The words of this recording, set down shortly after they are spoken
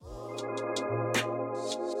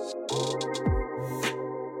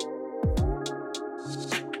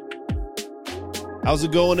How's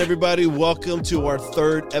it going, everybody? Welcome to our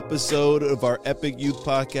third episode of our Epic Youth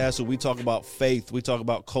Podcast, where we talk about faith, we talk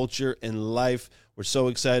about culture and life. We're so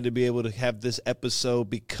excited to be able to have this episode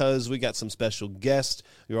because we got some special guests.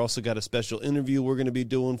 We also got a special interview we're going to be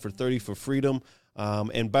doing for 30 for Freedom.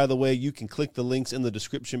 And by the way, you can click the links in the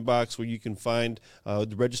description box where you can find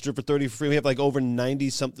the register for 30 for Freedom. We have like over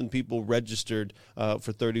 90-something people registered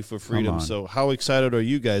for 30 for Freedom. So how excited are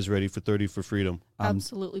you guys ready for 30 for Freedom?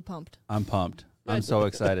 Absolutely pumped. I'm pumped. I'm so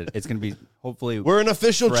excited. It's going to be, hopefully, we're an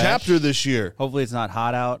official fresh. Chapter this year. Hopefully it's not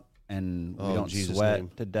hot out and we don't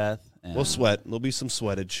sweat to death. And we'll sweat. There'll be some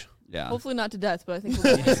sweatage. Yeah. Hopefully not to death, but I think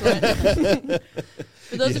we'll be sweat.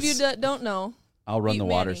 For those of you that don't know, I'll run the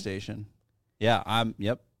water Manny. station. Yeah,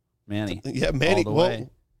 Manny. Yeah, Manny. Well,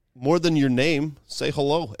 more than your name, say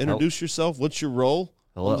hello. Introduce yourself. What's your role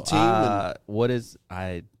hello. on the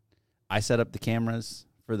team? I set up the cameras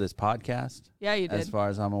for this podcast. Yeah, you did. As far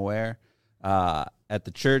as I'm aware. At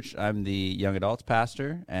the church, I'm the young adults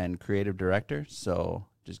pastor and creative director, so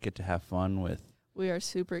just get to have fun with. We are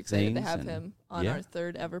super excited to have him on our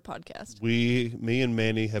third ever podcast. Me and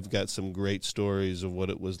Manny have got some great stories of what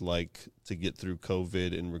it was like to get through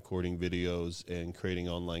COVID and recording videos and creating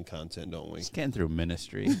online content, don't we? Just getting through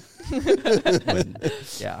ministry.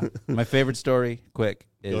 My favorite story,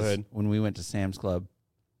 is when we went to Sam's Club.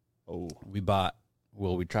 Oh,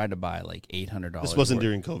 we tried to buy like $800. This wasn't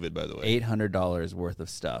during COVID, by the way. $800 worth of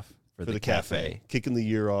stuff for the cafe. Kicking the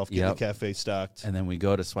year off, getting the cafe stocked. And then we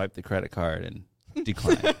go to swipe the credit card and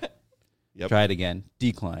decline. Try it again.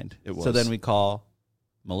 Declined. It was. So then we call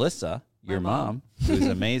Melissa, your mom, who's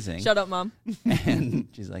amazing. Shut up, Mom. And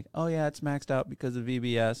she's like, oh, yeah, it's maxed out because of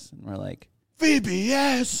VBS. And we're like,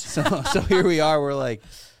 VBS! So here we are. We're like,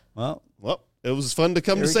 well, it was fun to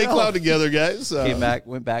come to St. Cloud together, guys.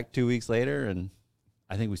 Went back 2 weeks later, and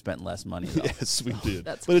I think we spent less money, though. Yes, we did.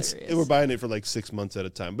 That's but hilarious. we're buying it for like 6 months at a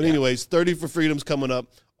time. But anyways, 30 for Freedom's coming up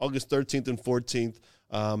August 13th and 14th.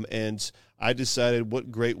 And I decided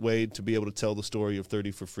what great way to be able to tell the story of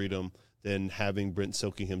 30 for Freedom than having Brent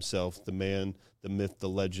Silky himself, the man, the myth, the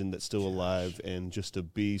legend that's still alive and just a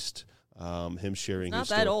beast. Him sharing his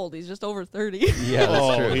story. Not that old. He's just over 30. Yeah,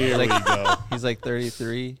 that's true. Here we go. He's like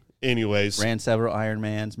 33. Anyways. Ran several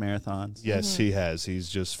Ironmans, marathons. Yes, he has. He's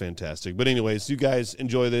just fantastic. But anyways, you guys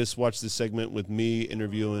enjoy this. Watch this segment with me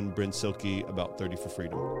interviewing Brent Silky about 30 for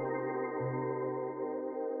Freedom.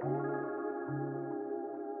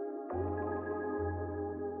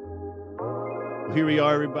 Well, here we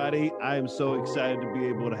are, everybody. I am so excited to be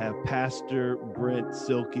able to have Pastor Brent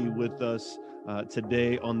Silky with us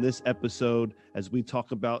today on this episode as we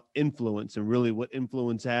talk about influence and really what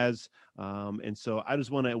influence has. And so I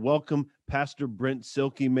just want to welcome Pastor Brent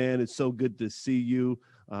Silky, man. It's so good to see you.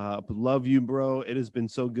 Love you, bro. It has been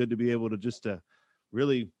so good to be able to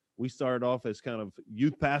we started off as kind of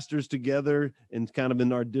youth pastors together and kind of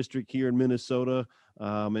in our district here in Minnesota.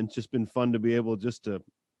 And it's just been fun to be able just to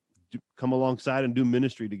come alongside and do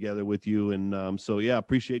ministry together with you. And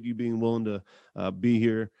appreciate you being willing to be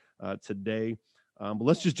here today. But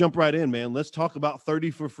let's just jump right in, man. Let's talk about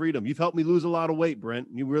 30 for Freedom. You've helped me lose a lot of weight, Brent.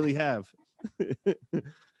 You really have.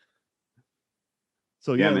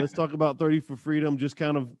 Let's talk about 30 for Freedom. Just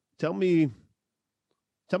kind of tell me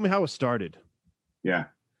how it started. Yeah,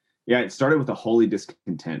 it started with a holy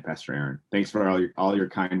discontent, Pastor Aaron. Thanks for all your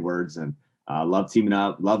kind words, and love teaming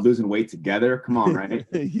up, love losing weight together. Come on, right?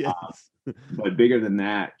 Yes. But bigger than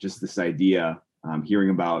that, just this idea,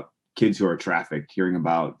 hearing about kids who are trafficked, hearing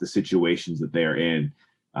about the situations that they are in,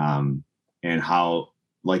 and how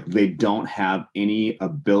like they don't have any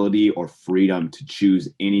ability or freedom to choose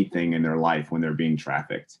anything in their life when they're being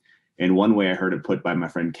trafficked. And one way I heard it put by my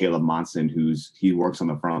friend Caleb Monson, he works on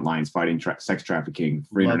the front lines fighting sex trafficking.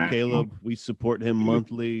 Love Caleb. We support him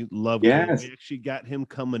monthly. Love yes. Caleb. We actually got him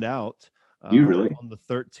coming out. You really? On the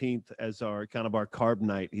 13th as our carb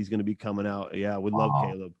night. He's going to be coming out. Yeah, we love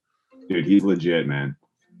Caleb. Dude, he's legit, man.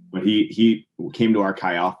 But he came to our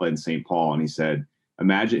Chi Alpha in St. Paul and he said,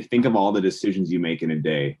 think of all the decisions you make in a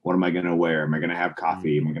day. What am I going to wear? Am I going to have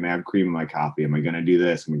coffee? Am I going to have cream in my coffee? Am I going to do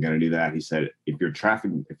this? Am I going to do that? He said, if you're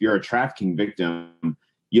a trafficking victim,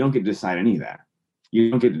 you don't get to decide any of that. You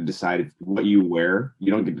don't get to decide what you wear.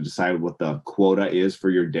 You don't get to decide what the quota is for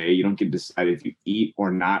your day. You don't get to decide if you eat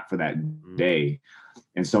or not for that day.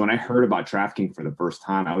 And so when I heard about trafficking for the first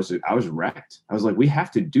time, I was wrecked. I was like, we have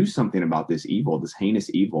to do something about this evil, this heinous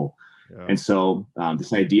evil. Yeah. And so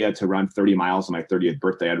this idea to run 30 miles on my 30th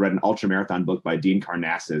birthday, I'd read an ultramarathon book by Dean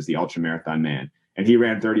Karnazes, The Ultramarathon Man. And he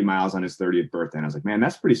ran 30 miles on his 30th birthday. And I was like, man,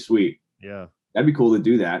 that's pretty sweet. Yeah. That'd be cool to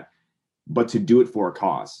do that, but to do it for a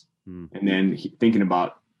cause. And then thinking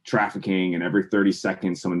about trafficking and every 30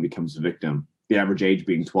 seconds, someone becomes a victim. the average age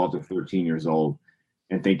being 12 to 13 years old,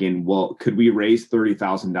 and thinking, well, could we raise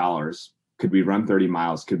 $30,000? Could we run 30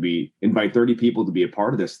 miles? Could we invite 30 people to be a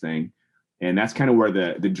part of this thing? And that's kind of where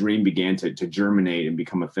the dream began to germinate and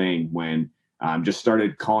become a thing, when just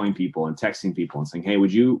started calling people and texting people and saying, hey,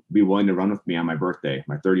 would you be willing to run with me on my birthday,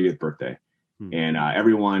 my 30th birthday? And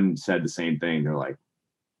everyone said the same thing. They're like,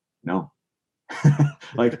 no,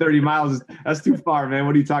 like 30 miles, that's too far, man.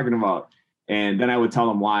 What are you talking about? And then I would tell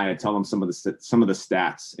them why. I'd tell them some of the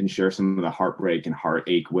stats and share some of the heartbreak and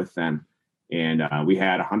heartache with them. And we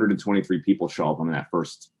had 123 people show up on that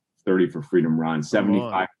first 30 for Freedom run,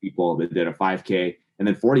 75 people that did a 5K, and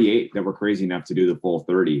then 48 that were crazy enough to do the full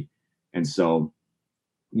 30. And so,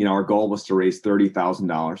 our goal was to raise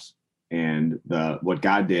 $30,000. And what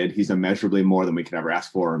God did, he's immeasurably more than we could ever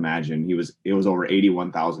ask for or imagine. It was over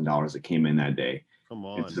 $81,000 that came in that day. Come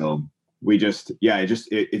on. And so we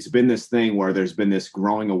it's been this thing where there's been this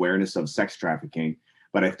growing awareness of sex trafficking,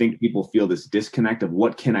 but I think people feel this disconnect of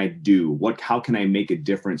what can I do? How can I make a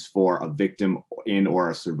difference for a victim or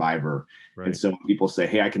a survivor? Right. And so people say,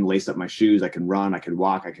 hey, I can lace up my shoes. I can run, I can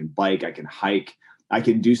walk, I can bike, I can hike. I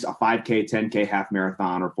can do a 5K, 10K, half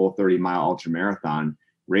marathon, or full 30-mile ultra marathon,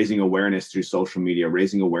 raising awareness through social media,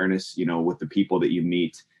 raising awareness, with the people that you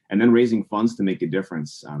meet, and then raising funds to make a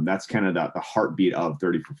difference. That's kind of the heartbeat of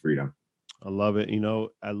 30 for Freedom. I love it.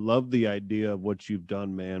 I love the idea of what you've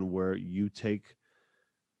done, man, where you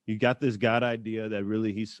got this God idea that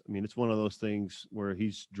really it's one of those things where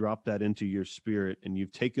he's dropped that into your spirit, and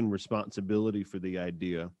you've taken responsibility for the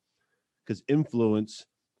idea, because influence,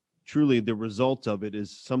 truly the result of it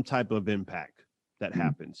is some type of impact that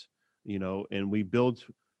happens, and we build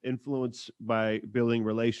influence by building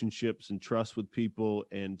relationships and trust with people.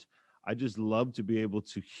 And I just love to be able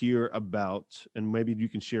to hear about, and maybe you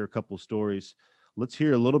can share a couple stories. Let's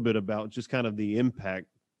hear a little bit about just kind of the impact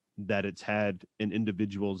that it's had in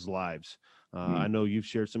individuals' lives. I know you've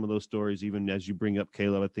shared some of those stories, even as you bring up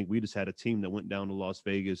Caleb. I think we just had a team that went down to Las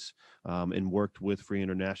Vegas and worked with Free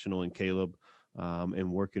International and Caleb,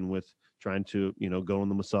 and working with trying to, go in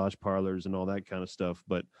the massage parlors and all that kind of stuff,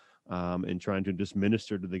 but and trying to just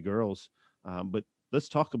minister to the girls. But let's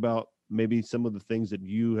talk about maybe some of the things that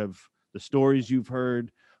the stories you've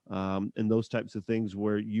heard, and those types of things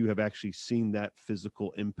where you have actually seen that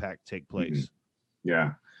physical impact take place.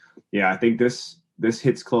 Yeah. I think this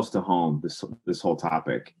hits close to home, this whole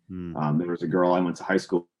topic. There was a girl I went to high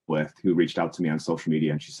school with who reached out to me on social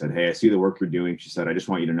media, and she said, hey, I see the work you're doing. She said, I just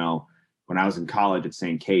want you to know, when I was in college at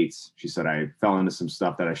St. Kate's, she said, I fell into some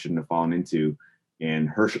stuff that I shouldn't have fallen into. And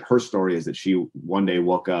her story is that she one day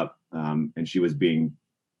woke up and she was being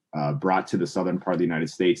brought to the southern part of the United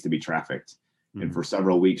States to be trafficked. And for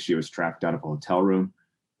several weeks, she was trapped out of a hotel room.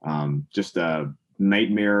 Just a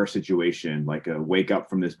nightmare situation, like a wake up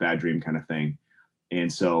from this bad dream kind of thing.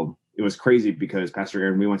 And so it was crazy because Pastor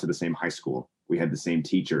Aaron, we went to the same high school. We had the same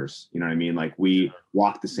teachers, you know what I mean? Like we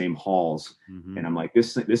walked the same halls. And I'm like,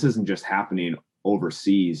 this isn't just happening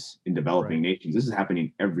overseas in developing nations. This is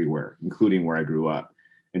happening everywhere, including where I grew up.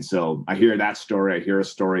 And so I hear that story. I hear a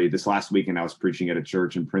story. This last weekend, I was preaching at a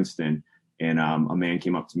church in Princeton, and a man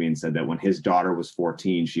came up to me and said that when his daughter was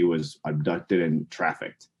 14, she was abducted and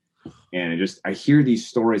trafficked. And I hear these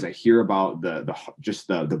stories. I hear about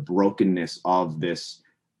the brokenness of this,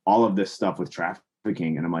 all of this stuff with trafficking.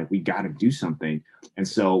 And I'm like, we got to do something. And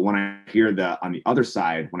so when I hear on the other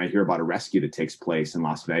side, when I hear about a rescue that takes place in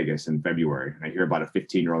Las Vegas in February, and I hear about a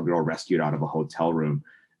 15-year-old girl rescued out of a hotel room,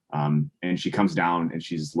 and she comes down and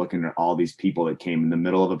she's looking at all these people that came in the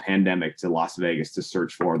middle of a pandemic to Las Vegas to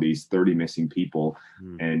search for these 30 missing people.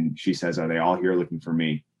 And she says, are they all here looking for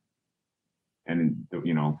me? And,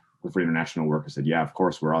 the Free International worker said, yeah, of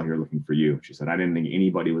course, we're all here looking for you. She said, I didn't think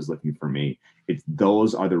anybody was looking for me.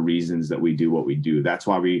 Those are the reasons that we do what we do. That's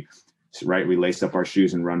why we lace up our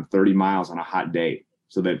shoes and run 30 miles on a hot day,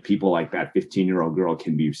 so that people like that 15-year-old girl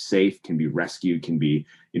can be safe, can be rescued, can be,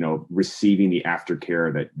 receiving the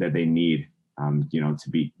aftercare that they need,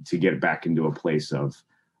 to get back into a place of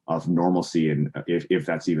normalcy, and if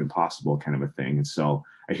that's even possible, kind of a thing. And so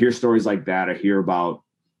I hear stories like that. I hear about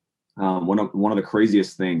one of the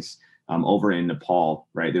craziest things over in Nepal,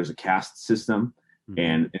 right? There's a caste system,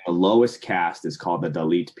 and the lowest caste is called the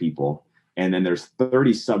Dalit people. And then there's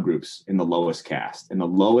 30 subgroups in the lowest caste. And the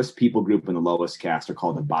lowest people group in the lowest caste are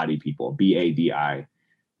called the Badi people, Badi.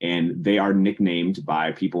 And they are nicknamed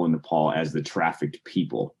by people in Nepal as the trafficked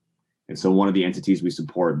people. And so one of the entities we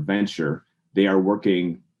support, Venture, they are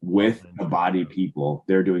working with the Badi people.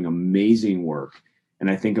 They're doing amazing work. And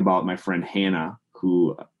I think about my friend Hannah,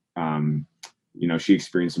 who she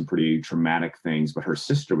experienced some pretty traumatic things, but her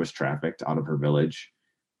sister was trafficked out of her village.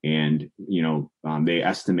 And, they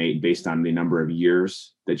estimate based on the number of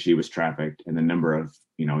years that she was trafficked and the number of,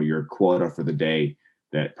 your quota for the day,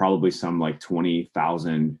 that probably some like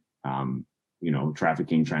 20,000,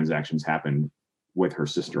 trafficking transactions happened with her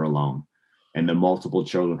sister alone, and the multiple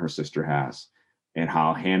children her sister has, and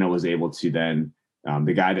how Hannah was able to then,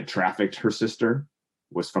 the guy that trafficked her sister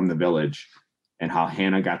was from the village, and how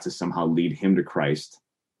Hannah got to somehow lead him to Christ,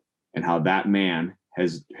 and how that man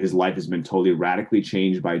his life has been totally radically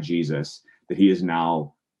changed by Jesus, that he is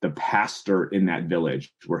now the pastor in that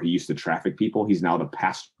village where he used to traffic people. He's now the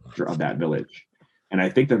pastor of that village. And I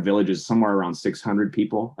think the village is somewhere around 600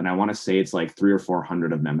 people. And I want to say it's like 300 or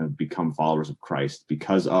 400 of them have become followers of Christ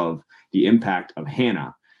because of the impact of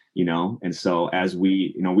Hannah, And so as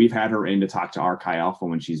we've had her in to talk to our Chi Alpha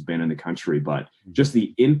when she's been in the country, but just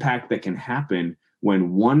the impact that can happen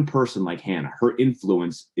when one person like Hannah, her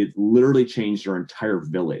influence, it literally changed her entire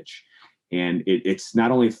village. And it's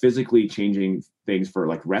not only physically changing things for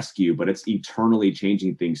like rescue, but it's eternally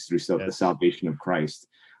changing things through the salvation of Christ.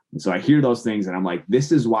 And so I hear those things and I'm like,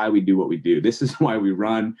 this is why we do what we do. This is why we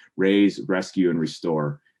run, raise, rescue, and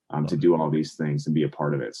restore, to do all these things and be a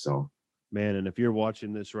part of it. So, man, and if you're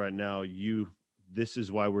watching this right now, this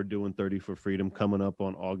is why we're doing 30 for Freedom coming up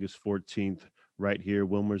on August 14th. Right here.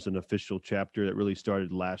 Wilmer's an official chapter that really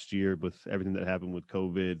started last year with everything that happened with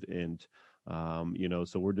COVID. And,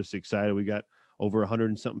 so we're just excited. We got over 100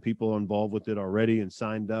 and something people involved with it already and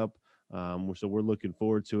signed up. So we're looking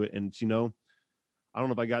forward to it. And, I don't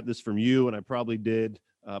know if I got this from you, and I probably did,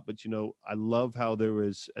 but, I love how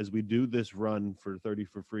as we do this run for 30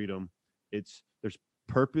 for Freedom, there's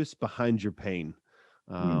purpose behind your pain.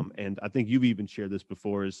 And I think you've even shared this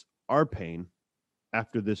before, is our pain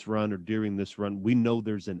after this run or during this run, we know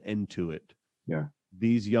there's an end to it. Yeah.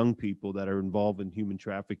 These young people that are involved in human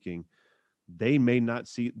trafficking, they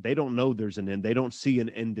don't know there's an end. They don't see an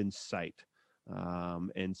end in sight.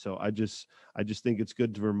 And so I just think it's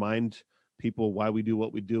good to remind people why we do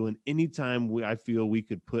what we do. And anytime I feel we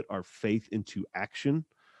could put our faith into action,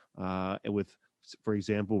 and with, for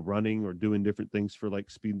example, running or doing different things for like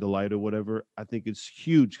Speed the Light or whatever, I think it's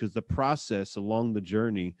huge, because the process along the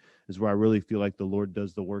journey is where I really feel like the Lord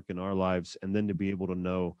does the work in our lives. And then to be able to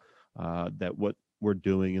know that what we're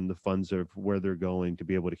doing and the funds of where they're going, to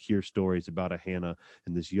be able to hear stories about a Hannah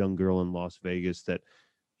and this young girl in Las Vegas, that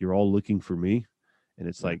you're all looking for me. And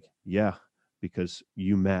it's like, yeah, because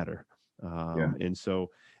you matter. And so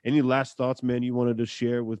any last thoughts, man, you wanted to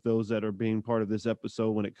share with those that are being part of this episode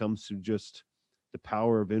when it comes to just the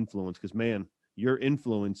power of influence? Because, man, you're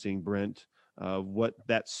influencing, Brent, what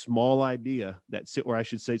that small idea, or I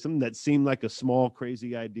should say something that seemed like a small,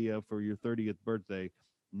 crazy idea for your 30th birthday,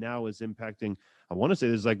 now is impacting, I want to say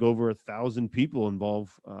there's like over 1,000 people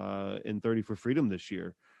involved in 30 for Freedom this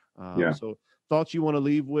year. So thoughts you want to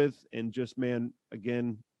leave with, and just, man,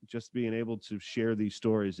 again, just being able to share these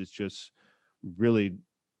stories, it's just really,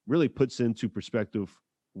 really puts into perspective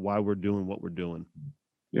why we're doing what we're doing.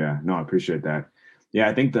 Yeah, no, I appreciate that. Yeah,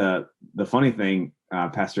 I think the funny thing,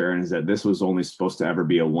 Pastor Aaron, is that this was only supposed to ever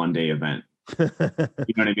be a one-day event. You know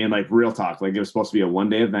what I mean? Like, real talk. Like, it was supposed to be a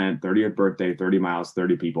one-day event, 30th birthday, 30 miles,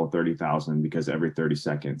 30 people, 30,000, because every 30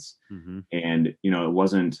 seconds. Mm-hmm. And, it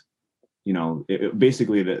wasn't,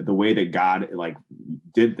 basically the way that God like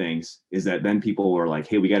did things is that then people were like,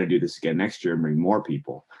 hey, we got to do this again next year and bring more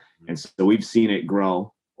people. Mm-hmm. And so we've seen it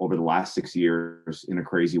grow over the last 6 years in a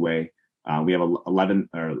crazy way. We have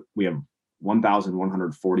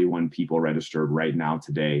 1,141 people registered right now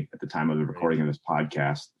today at the time of the recording of this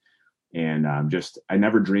podcast. And I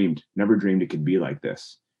never dreamed it could be like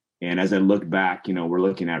this. And as I look back, we're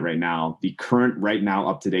looking at right now, the current right now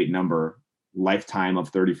up-to-date number, lifetime of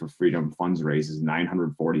 30 for Freedom funds raised is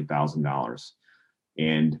 $940,000.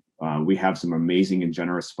 And we have some amazing and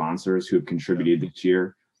generous sponsors who have contributed this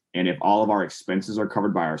year. And if all of our expenses are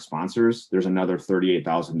covered by our sponsors, there's another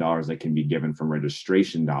 $38,000 that can be given from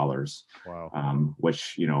registration dollars. Wow.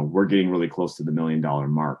 Which, we're getting really close to the $1 million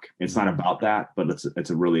mark. It's not about that, but it's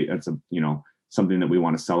something that we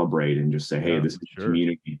want to celebrate and just say, hey, this is a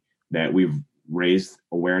community that we've raised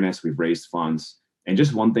awareness, we've raised funds. And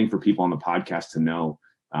just one thing for people on the podcast to know,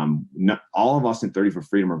 not all of us in 30 for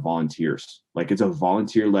Freedom are volunteers. Like, it's a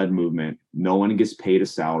volunteer-led movement. No one gets paid a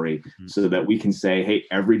salary, so that we can say, hey,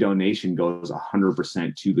 every donation goes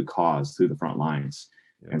 100% to the cause through the front lines.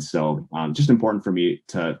 Yeah. And so just important for me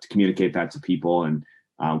to communicate that to people. And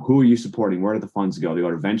who are you supporting? Where do the funds go? They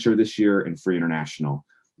go to Venture this year and Free International.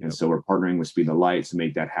 And so we're partnering with Speed the Light to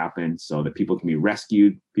make that happen, so that people can be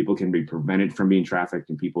rescued, people can be prevented from being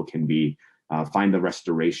trafficked, and people can be find the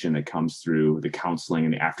restoration that comes through the counseling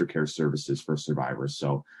and the aftercare services for survivors.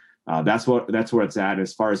 So That's where it's at.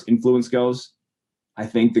 As far as influence goes, I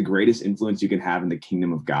think the greatest influence you can have in the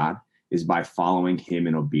kingdom of God is by following him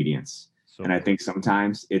in obedience. And I think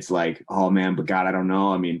sometimes it's like, oh man, but God, I don't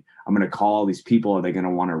know. I mean, I'm going to call these people. Are they going to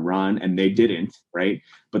want to run? And they didn't, right?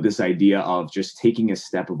 But this idea of just taking a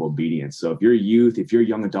step of obedience. So if you're a youth, if you're a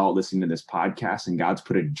young adult listening to this podcast and God's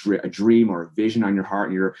put a dream or a vision on your heart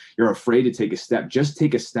and you're afraid to take a step, just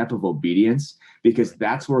take a step of obedience, because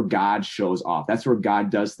that's where God shows off. That's where God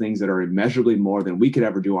does things that are immeasurably more than we could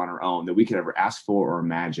ever do on our own, that we could ever ask for or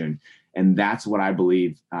imagine. And that's what I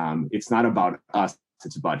believe. It's not about us.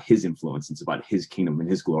 It's about his influence. It's about his kingdom and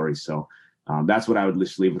his glory. So that's what I would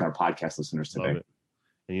just leave with our podcast listeners today.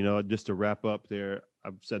 And, just to wrap up there,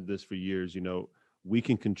 I've said this for years, we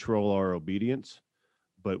can control our obedience,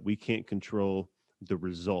 but we can't control the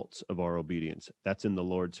results of our obedience. That's in the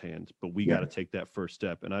Lord's hands, but we got to take that first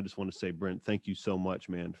step. And I just want to say, Brent, thank you so much,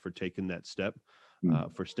 man, for taking that step,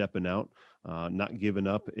 for stepping out, not giving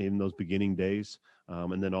up in those beginning days.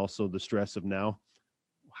 And then also the stress of now,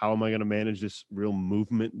 how am I going to manage this real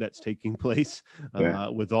movement that's taking place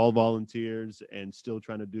with all volunteers and still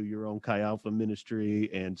trying to do your own Chi Alpha ministry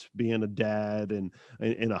and being a dad and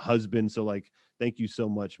a husband? So thank you so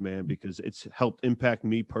much, man, because it's helped impact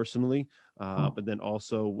me personally, but then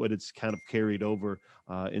also what it's kind of carried over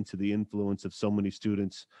into the influence of so many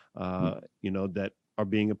students, that are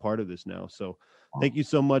being a part of this now. So thank you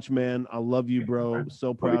so much, man. I love you, bro.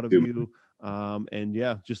 So proud of you. And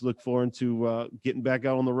just look forward to getting back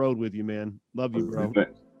out on the road with you, man. Love you, bro.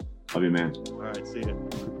 Love you, man. All right, see ya.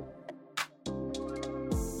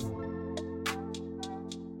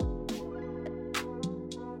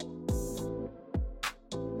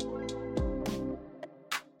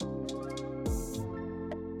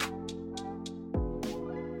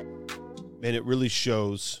 Man, it really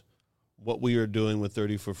shows what we are doing with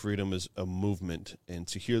 30 for Freedom is a movement, and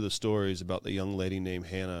to hear the stories about the young lady named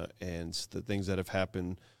Hannah and the things that have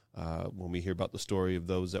happened when we hear about the story of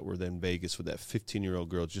those that were in Vegas with that 15-year-old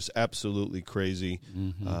girl, just absolutely crazy.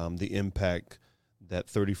 The impact that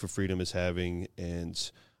 30 for Freedom is having,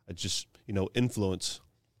 and just, influence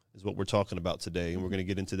is what we're talking about today, and we're going to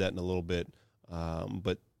get into that in a little bit.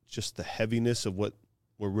 But just the heaviness of what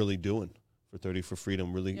we're really doing for 30 for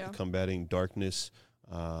Freedom, really combating darkness.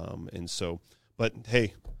 And so, but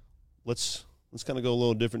hey, let's kind of go a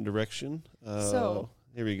little different direction. So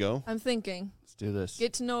here we go. I'm thinking, let's do this.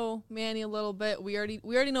 Get to know Manny a little bit. We already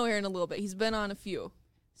know Aaron a little bit. He's been on a few.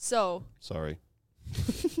 So sorry.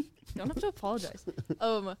 You don't have to apologize.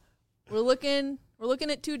 We're looking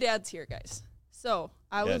at two dads here, guys. So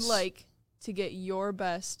I would like to get your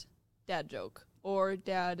best dad joke or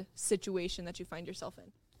dad situation that you find yourself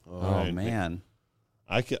in. Right, man.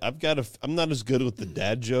 I'm not as good with the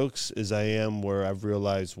dad jokes as I am where I've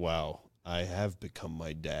realized, wow, I have become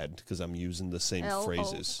my dad because I'm using the same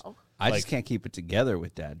phrases. I just can't keep it together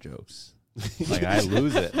with dad jokes. I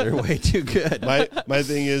lose it. They're way too good. My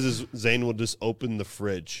thing is Zane will just open the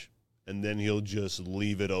fridge and then he'll just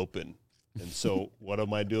leave it open. And so what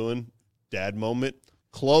am I doing? Dad moment.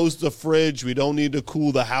 Close the fridge. We don't need to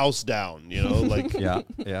cool the house down.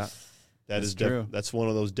 Yeah. That's true. That's one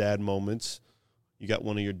of those dad moments. You got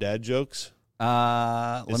one of your dad jokes?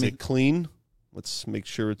 Is it clean? Let's make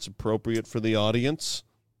sure it's appropriate for the audience.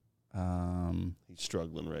 He's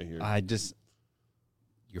struggling right here.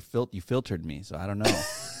 You filtered me, so I don't know.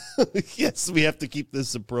 Yes, we have to keep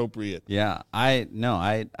this appropriate. Yeah, I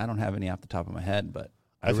don't have any off the top of my head, but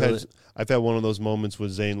I've had one of those moments where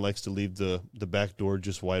Zane likes to leave the back door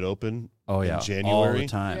just wide open. Oh yeah, in January all the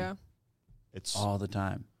time. Yeah, it's all the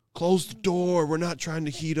time. Close the door. We're not trying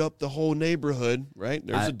to heat up the whole neighborhood, right?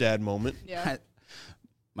 There's a dad moment. Yeah.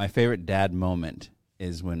 My favorite dad moment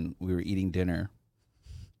is when we were eating dinner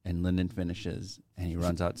and Lyndon finishes and he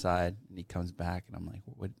runs outside and he comes back and I'm like,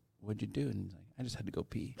 what'd you do? And he's like, I just had to go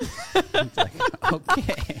pee. He's like,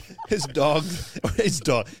 okay.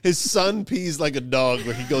 His son pees like a dog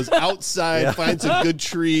where he goes outside, finds a good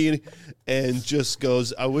tree and just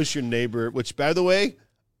goes, I wish your neighbor, which by the way,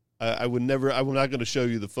 I'm not going to show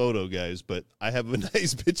you the photo, guys, but I have a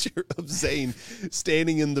nice picture of Zane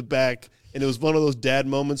standing in the back. And it was one of those dad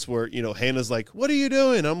moments where, Hannah's like, what are you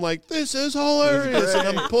doing? I'm like, this is hilarious. And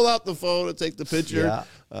I'm pull out the phone and take the picture.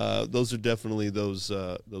 Yeah. Those are definitely those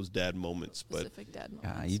dad moments. Specific dad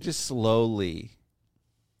moments. Yeah, you just slowly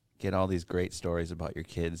get all these great stories about your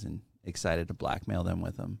kids and excited to blackmail them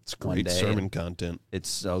with them. It's great sermon content. It's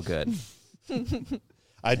so good.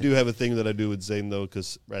 I do have a thing that I do with Zane, though,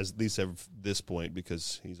 because at least at this point,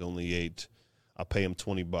 because he's only 8, I'll pay him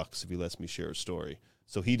 $20 if he lets me share a story.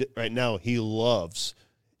 So right now he loves,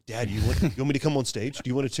 Dad, you want me to come on stage? Do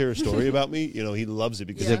you want to share a story about me? You know, he loves it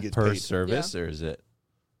because Yeah. he gets Per paid. service, or is it?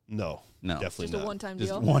 No, Definitely Just not. a one-time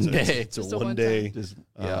Just deal. one day. It's a Just a one one day. Just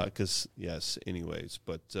Because yes. Anyways,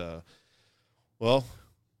 but well,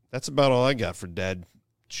 that's about all I got for dad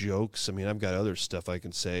jokes. I mean, I've got other stuff I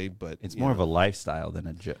can say, but It's more of a lifestyle than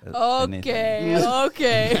a joke.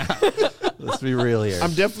 Okay. Let's be real here.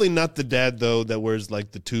 I'm definitely not the dad though that wears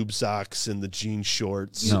like the tube socks and the jean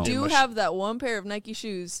shorts. You No. do have that one pair of Nike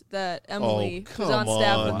shoes that Emily, who's on come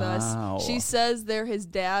staff on. with Wow. us, she says they're his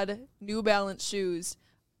dad New Balance shoes.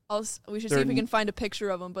 We should see They're if we can find a picture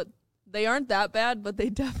of them, but they aren't that bad, but they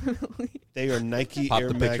definitely. They are Nike Pop Air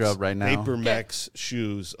the Max picture up right now. Vapor Max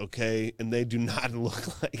shoes, okay, and they do not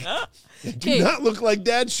look like they do Okay. not look like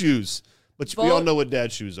dad shoes. But we all know what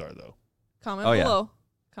dad shoes are, though. Comment Oh, yeah. below.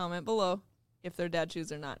 Comment below if they're dad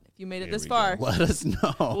shoes or not. If you made it Here this we far, go. Let us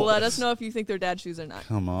know. let us know if you think they're dad shoes or not.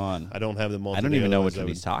 Come on. I don't have them all. I don't today, even know otherwise which I one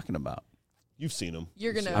would- he's talking about. You've seen them.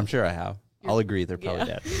 You're gonna- I'm sure I have. I'll agree. They're probably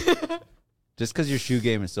Yeah. dead. Just because your shoe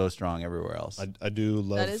game is so strong everywhere else. I do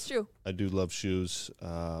love. That is true. I do love shoes.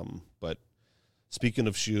 But speaking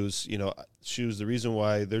of shoes, you know, shoes. The reason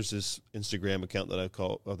why there's this Instagram account that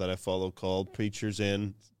I follow called Preachers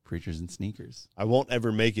In. Preachers and sneakers. I won't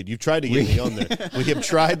ever make it. You've tried to get me on there. We have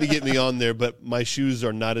tried to get me on there, but my shoes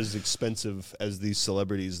are not as expensive as these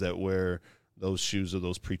celebrities that wear those shoes, or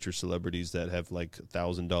those preacher celebrities that have like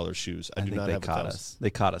 $1,000 shoes. I do think not they have caught 1,000. us. They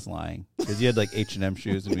caught us lying because you had like H&M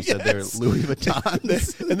shoes and we said they were Yes. Louis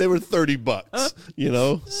Vuittons. And they were $30, you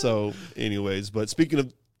know? So anyways, but speaking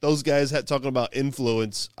of those guys talking about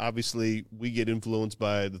influence, obviously we get influenced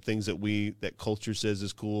by the things that culture says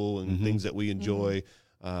is cool and Mhm. things that we enjoy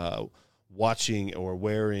watching or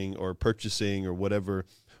wearing or purchasing or whatever.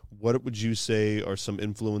 What would you say are some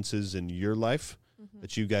influences in your life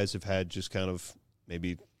that you guys have had just kind of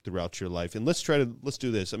maybe throughout your life? And let's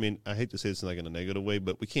do this. I mean, I hate to say this in like in a negative way,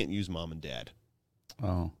 but we can't use mom and dad.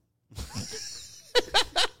 Oh.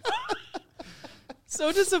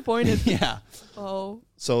 So disappointed. Yeah. Oh,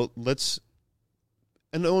 So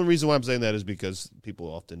and the only reason why I'm saying that is because people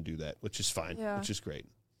often do that, which is fine, Yeah. which is great.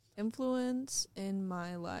 influence in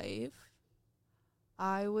my life.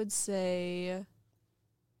 I would say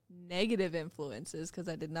negative influences because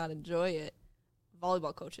I did not enjoy it.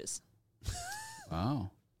 Volleyball coaches.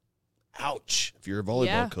 Wow. Ouch. If you're a volleyball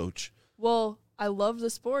Yeah. coach. Well, I love the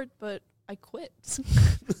sport, but I quit.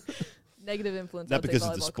 Negative influence. Not because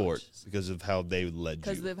of the sport, because of how they led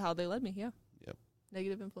Because you. of how they led me, yeah. Yep.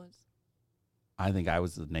 Negative influence. I think I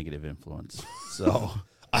was the negative influence. So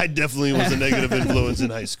I definitely was a negative influence in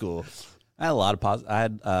high school. I had a lot of I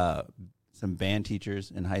had some band teachers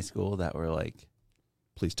in high school that were like,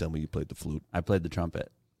 Please tell me you played the flute. I played the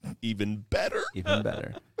trumpet. Even better. Even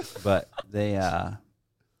better. But they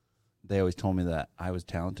always told me that I was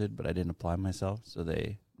talented, but I didn't apply myself. So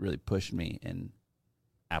they really pushed me in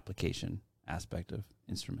application aspect of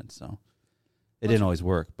instruments. So it didn't always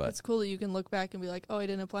work, but It's cool that you can look back and be like, oh, I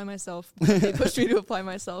didn't apply myself. They pushed me to apply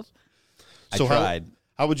myself. So I tried.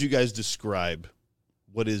 How would you guys describe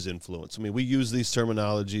what is influence? I mean, we use these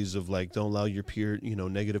terminologies of like, don't allow your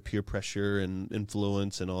negative peer pressure and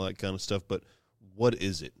influence and all that kind of stuff. But what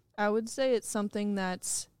is it? I would say it's something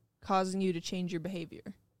that's causing you to change your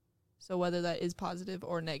behavior. So whether that is positive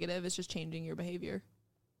or negative, it's just changing your behavior.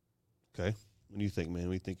 Okay. What do you think, man?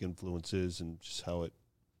 We think influence is and just how it,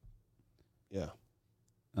 yeah.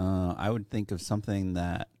 I would think of something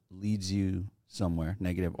that leads you somewhere,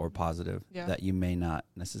 negative or positive, Yeah. that you may not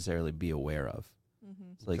necessarily be aware of.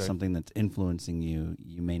 Mm-hmm. It's like Okay. something that's influencing you.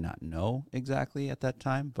 You may not know exactly at that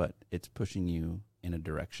time, but it's pushing you in a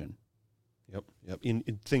direction. Yep.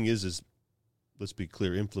 And thing is let's be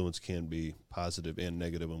clear, influence can be positive and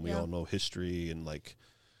negative, and we Yeah. all know history and like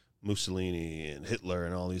Mussolini and Hitler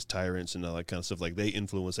and all these tyrants and all that kind of stuff. Like they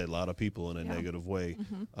influence a lot of people in a Yeah. negative way.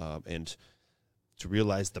 Mm-hmm. And to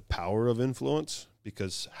realize the power of influence,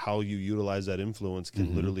 because how you utilize that influence can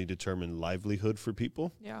Mhm. literally determine livelihood for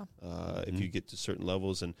people. Yeah. If you get to certain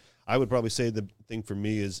levels. And I would probably say the thing for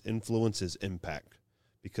me is influence is impact,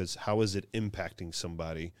 because how is it impacting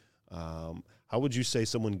somebody? How would you say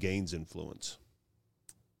someone gains influence?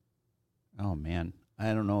 Oh man,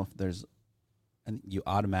 I don't know if there's, and you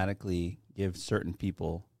automatically give certain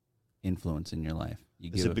people influence in your life.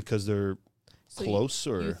 You Is give it because they're So close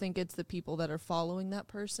you or think it's the people that are following that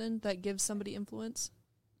person that gives somebody influence?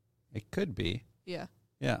 it could be. Yeah.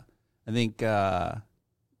 Yeah, I think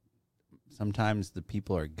sometimes the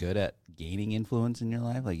people are good at gaining influence in your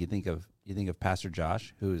life. Like you think of Pastor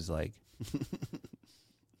Josh, who is like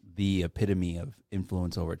the epitome of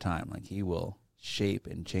influence over time. Like he will shape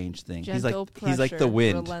and change things. Gentle he's like the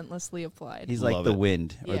wind, relentlessly applied. He's like the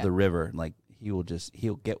wind or Yeah. the river. Like he'll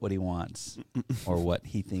get what he wants or what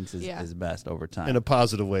he thinks is best over time. In a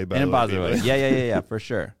positive way, by the way. In a positive way. Yeah, for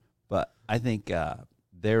sure. But I think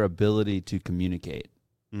their ability to communicate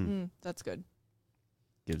That's good.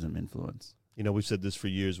 gives them influence. You know, we've said this for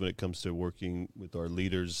years when it comes to working with our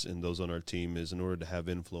leaders and those on our team is in order to have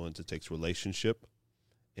influence, it takes relationship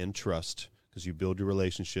and trust, because you build your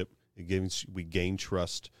relationship. We gain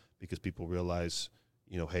trust because people realize,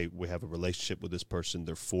 you know, hey, we have a relationship with this person.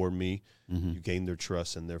 They're for me. Mm-hmm. You gain their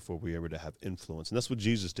trust, and therefore we're able to have influence. And that's what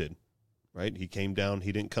Jesus did, right? He came down.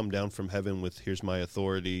 He didn't come down from heaven with, here's my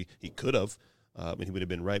authority. He could have, and he would have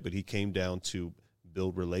been right, but he came down to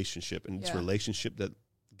build relationship. And it's relationship that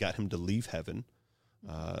got him to leave heaven,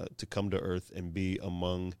 to come to earth and be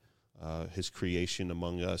among his creation,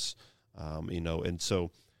 among us, you know. And so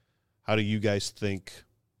how do you guys think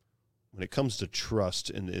when it comes to trust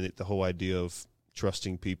and the whole idea of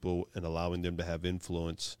trusting people and allowing them to have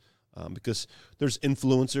influence, because there's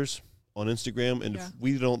influencers on Instagram, and if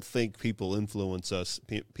we don't think people influence us,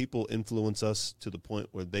 people influence us to the point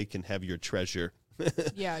where they can have your treasure.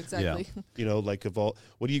 Yeah, exactly. Yeah. You know, like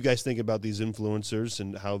what do you guys think about these influencers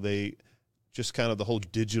and how they just kind of the whole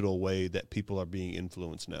digital way that people are being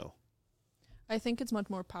influenced now? I think it's much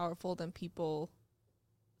more powerful than people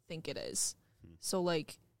think it is. So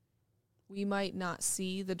like, we might not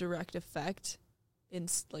see the direct effect in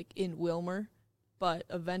Wilmer, but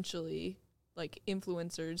eventually, like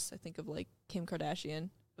influencers, I think of like Kim Kardashian,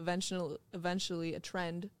 eventually a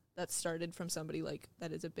trend that started from somebody like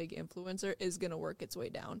that is a big influencer is going to work its way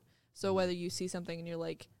down. So whether you see something and you're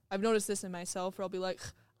like, I've noticed this in myself, or I'll be like,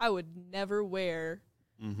 I would never wear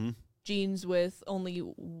jeans with only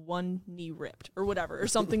one knee ripped or whatever, or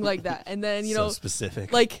something like that. And then, you know,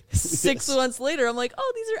 specific. like 6 months later, I'm like,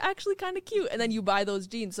 oh, these are actually kind of cute. And then you buy those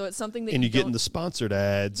jeans. So it's something that and you don't, get in the sponsored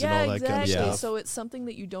ads and all that kind of stuff. So it's something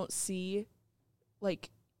that you don't see like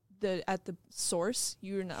at the source.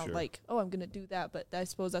 You're not like, oh, I'm going to do that. But I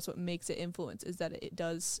suppose that's what makes it influence, is that it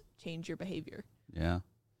does change your behavior. Yeah.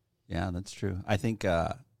 Yeah, that's true. I think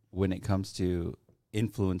when it comes to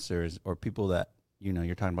influencers or people that, you know,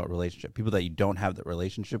 you're talking about relationship, people that you don't have that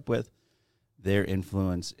relationship with, their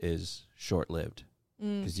influence is short-lived,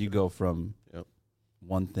 because you go from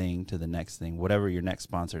one thing to the next thing, whatever your next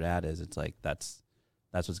sponsored ad is. It's like, that's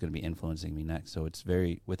what's going to be influencing me next. So it's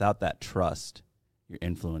without that trust, your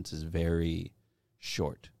influence is very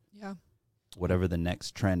short. Yeah. Whatever the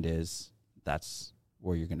next trend is, that's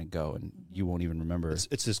where you're going to go, and you won't even remember.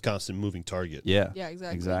 It's this constant moving target. Yeah,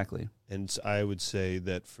 exactly. Exactly. And I would say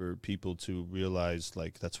that for people to realize,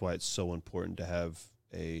 like, that's why it's so important to have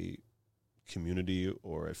a community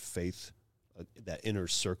or a faith, that inner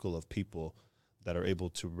circle of people that are able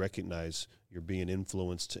to recognize you're being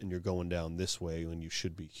influenced and you're going down this way when you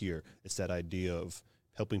should be here. It's that idea of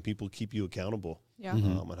helping people keep you accountable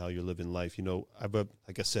on how you're living life. You know,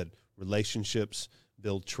 like I said, relationships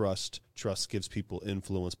build trust. Trust gives people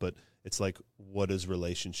influence, but it's like, what does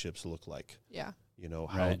relationships look like? Yeah. You know,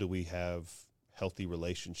 how do we have healthy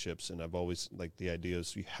relationships? And I've always like the idea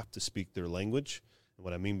is you have to speak their language. And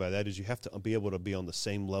what I mean by that is you have to be able to be on the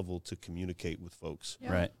same level to communicate with folks.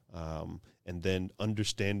 Yeah. Right. And then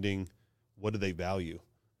understanding what do they value,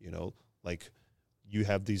 you know, like you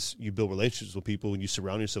build relationships with people and you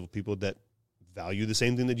surround yourself with people that value the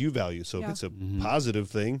same thing that you value. So if it's a positive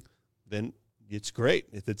thing, then it's great.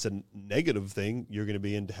 If it's a negative thing, you're going to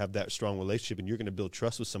be in to have that strong relationship, and you're going to build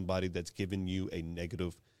trust with somebody that's given you a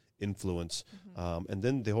negative influence. And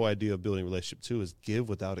then the whole idea of building a relationship too is give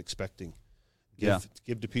without expecting.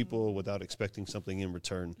 Give to people without expecting something in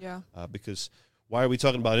return. Yeah. Because why are we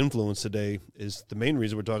talking about influence today? Is the main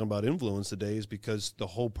reason we're talking about influence today is because the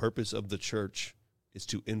whole purpose of the church is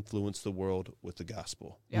to influence the world with the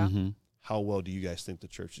gospel. Yeah. How well do you guys think the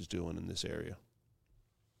church is doing in this area?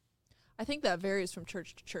 I think that varies from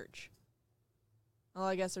church to church. Well,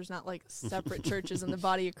 I guess there's not like separate churches in the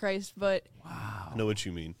body of Christ, but I know what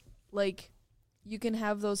you mean. Like, you can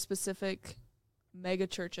have those specific mega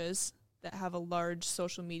churches that have a large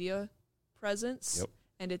social media presence,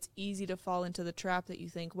 and it's easy to fall into the trap that you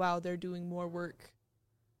think, wow, they're doing more work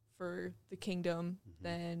for the kingdom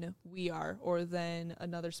than we are, or than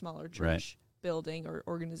another smaller church building or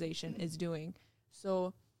organization is doing.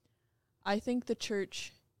 So I think the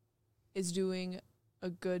church is doing a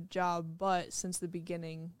good job, but since the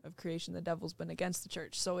beginning of creation, the devil's been against the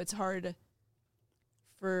church. So it's hard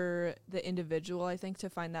for the individual, I think, to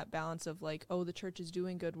find that balance of like, oh, the church is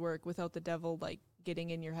doing good work without the devil like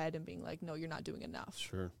getting in your head and being like, no, you're not doing enough.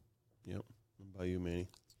 Sure. Yep. What about you, Manny?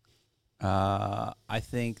 I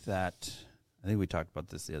think that I think we talked about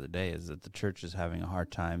this the other day, is that the church is having a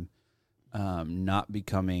hard time not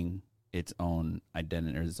becoming its own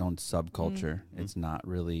identity or its own subculture. Mm-hmm. It's not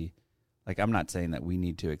really, like, I'm not saying that we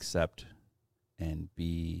need to accept and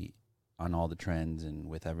be on all the trends and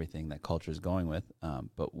with everything that culture is going with,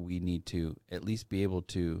 but we need to at least be able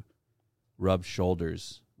to rub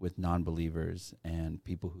shoulders with non-believers and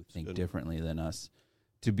people who think differently than us,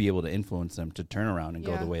 to be able to influence them to turn around and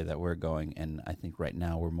go the way that we're going. And I think right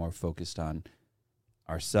now we're more focused on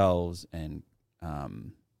ourselves and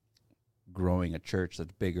growing a church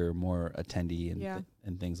that's bigger, more attendee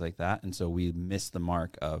and things like that. And so we miss the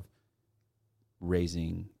mark of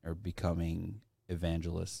raising or becoming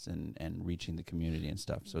evangelists and reaching the community and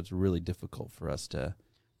stuff. So it's really difficult for us to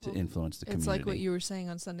influence the community. It's like what you were saying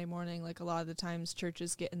on Sunday morning. Like, a lot of the times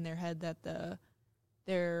churches get in their head that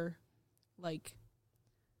their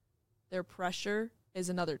pressure is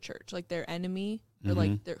another church, like their enemy, or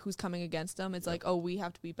like who's coming against them. It's like, oh, we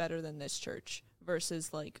have to be better than this church,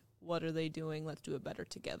 versus like, what are they doing? Let's do it better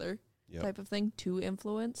together, type of thing to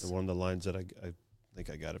influence. And one of the lines that I think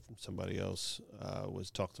I got it from somebody else was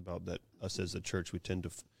talked about that us as a church, we tend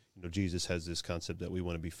to, Jesus has this concept that we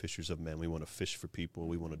want to be fishers of men. We want to fish for people.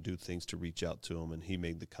 We want to do things to reach out to them. And he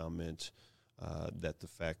made the comment that the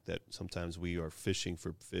fact that sometimes we are fishing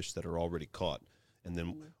for fish that are already caught. And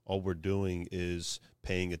then all we're doing is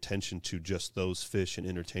paying attention to just those fish and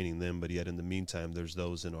entertaining them. But yet in the meantime, there's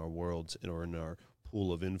those in our world or in our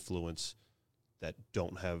pool of influence that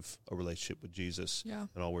don't have a relationship with Jesus. Yeah.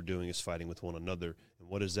 And all we're doing is fighting with one another. And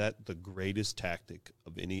what is that? The greatest tactic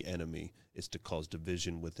of any enemy is to cause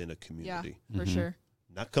division within a community. Yeah, for sure.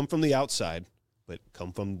 Not come from the outside, but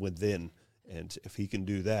come from within. And if he can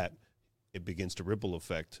do that, it begins to ripple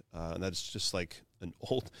effect. And that's just like an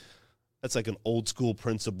old school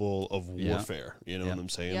principle of warfare. You know what I'm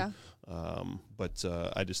saying? Yeah. But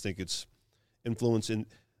I just think it's influence in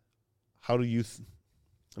how do you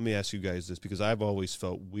let me ask you guys this, because I've always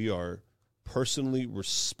felt we are personally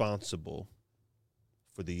responsible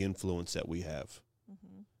for the influence that we have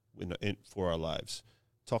for our lives.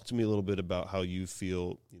 Talk to me a little bit about how you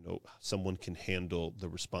feel, someone can handle the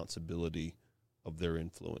responsibility of their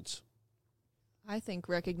influence. I think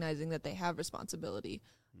recognizing that they have responsibility.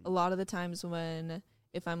 A lot of the times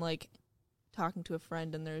if I'm like talking to a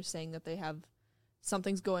friend and they're saying that they have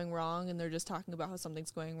something's going wrong and they're just talking about how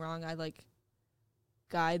something's going wrong, I like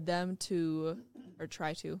guide them to, or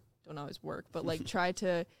try to, don't always work, but like try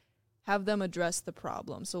to have them address the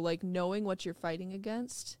problem. So like knowing what you're fighting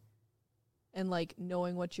against and like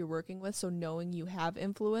knowing what you're working with. So knowing you have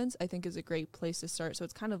influence, I think, is a great place to start. So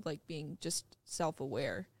it's kind of like being just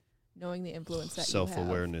self-aware, knowing the influence that you have.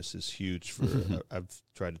 Self-awareness is huge for, I've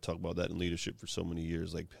tried to talk about that in leadership for so many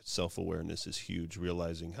years. Like self-awareness is huge,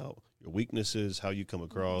 realizing how your weaknesses, how you come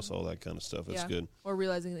across, all that kind of stuff. That's good. Or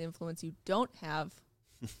realizing the influence you don't have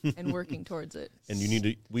and working towards it. And you need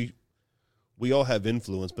to, we all have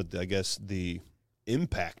influence, but I guess the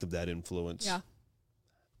impact of that influence,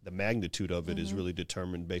 the magnitude of it is really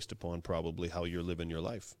determined based upon probably how you're living your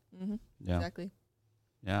life. Yeah. Exactly.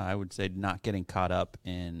 Yeah, I would say not getting caught up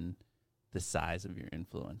in the size of your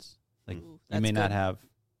influence. Like, you may not have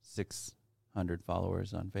 600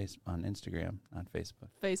 followers on Instagram, on Facebook.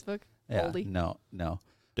 Facebook? Yeah, Oldie. No.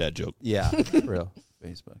 Dad joke. Yeah, real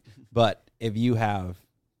Facebook. But if you have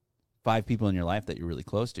 5 people in your life that you're really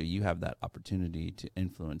close to, you have that opportunity to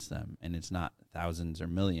influence them. And it's not thousands or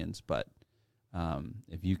millions, but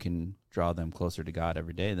if you can draw them closer to God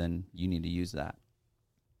every day, then you need to use that.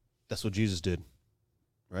 That's what Jesus did,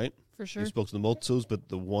 right? For sure. He spoke to the multitudes, but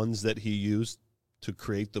the ones that he used to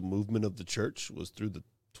create the movement of the church was through the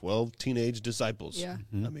 12 teenage disciples. Yeah.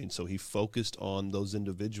 I mean, so he focused on those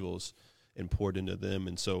individuals and poured into them.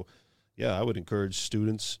 And so, I would encourage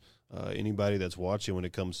students, anybody that's watching, when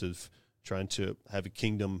it comes to trying to have a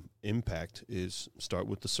kingdom impact, is start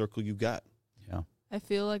with the circle you got. Yeah. I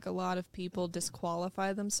feel like a lot of people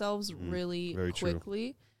disqualify themselves really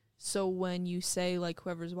quickly. True. So when you say, like,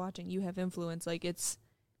 whoever's watching, you have influence, like, it's,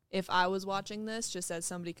 if I was watching this just as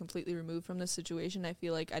somebody completely removed from this situation, I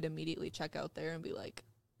feel like I'd immediately check out there and be like,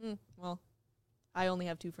 well, I only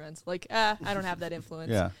have 2 friends. Like, I don't have that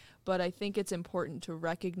influence. Yeah. But I think it's important to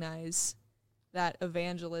recognize that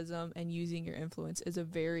evangelism and using your influence is a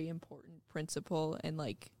very important principle and,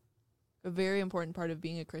 like, a very important part of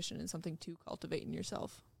being a Christian and something to cultivate in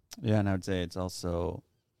yourself. Yeah, and I would say it's also,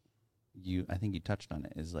 I think you touched on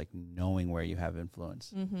it, is like knowing where you have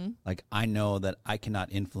influence. Like, I know that I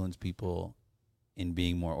cannot influence people in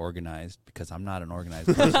being more organized because I'm not an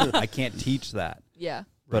organized person. I can't teach that. Yeah.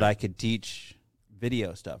 But I could teach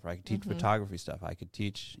video stuff, or I could teach photography stuff. I could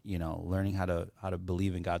teach, learning how to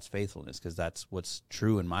believe in God's faithfulness, because that's what's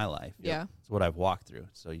true in my life. Yeah. It's what I've walked through.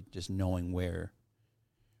 So just knowing where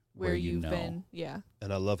you've been. Yeah.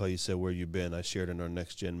 And I love how you said where you've been. I shared in our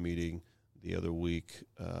Next Gen meeting the other week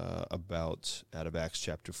about out of Acts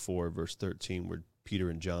chapter 4, verse 13, where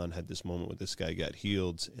Peter and John had this moment where this guy got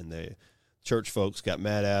healed, and the church folks got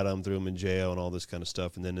mad at him, threw him in jail and all this kind of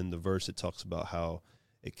stuff. And then in the verse, it talks about how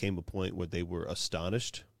it came a point where they were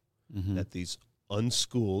astonished that these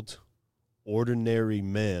unschooled, ordinary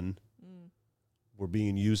men were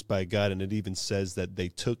being used by God. And it even says that they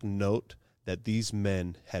took note that these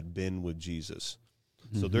men had been with Jesus.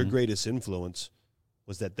 So their greatest influence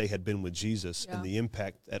was that they had been with Jesus and the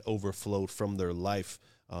impact that overflowed from their life.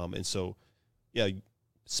 And so,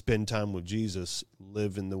 spend time with Jesus,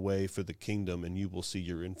 live in the way for the kingdom, and you will see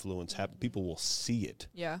your influence happen. People will see it.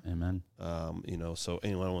 Yeah. Amen. So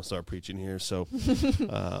anyway, I don't want to start preaching here. So,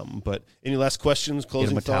 but any last questions,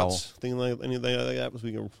 closing thoughts, anything like that, as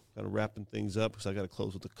we can kind of wrapping things up, because I got to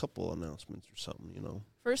close with a couple announcements or something,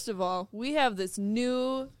 First of all, we have this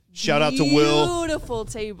new shout out to Will. Beautiful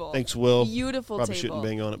table. Thanks, Will. Beautiful Probably table. shouldn't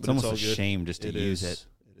bang on it, but It's almost all a good. shame just to use it.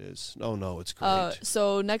 It is. Oh, no, it's great.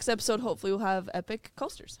 So next episode, hopefully, we'll have epic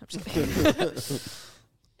coasters. I'm just kidding.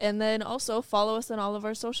 And then also follow us on all of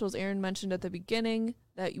our socials. Aaron mentioned at the beginning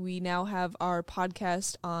that we now have our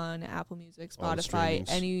podcast on Apple Music, Spotify,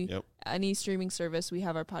 any streaming service. We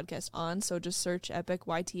have our podcast on. So just search Epic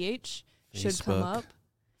YTH. Should come up.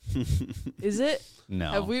 Is it?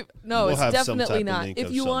 No. No, We'll it's have some definitely type of not. link If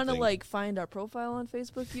of you want to something. find our profile on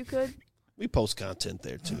Facebook, you could. We post content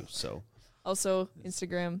there, too. So Also,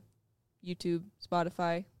 Instagram, YouTube,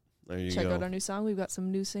 Spotify. there you Check go. out our new song. We've got some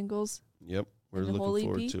new singles. Yep. We're and the whole looking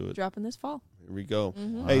EP forward to it. dropping this fall. Here we go.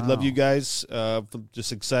 Mm-hmm. Hey, love Wow. you guys.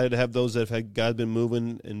 Just excited to have those that have had God been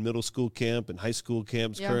moving in middle school camp and high school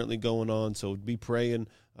camps currently going on. So be praying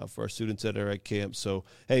for our students that are at camp. So,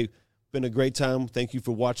 hey, been a great time. Thank you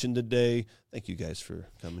for watching today. Thank you guys for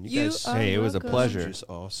coming. You guys, Hey, it was a welcome. pleasure. just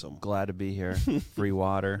awesome. Glad to be here. Free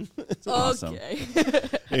water. It's awesome. Okay.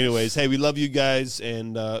 Anyways, hey, we love you guys.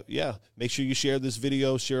 And, make sure you share this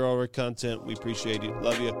video, share all our content. We appreciate you.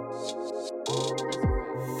 Love you.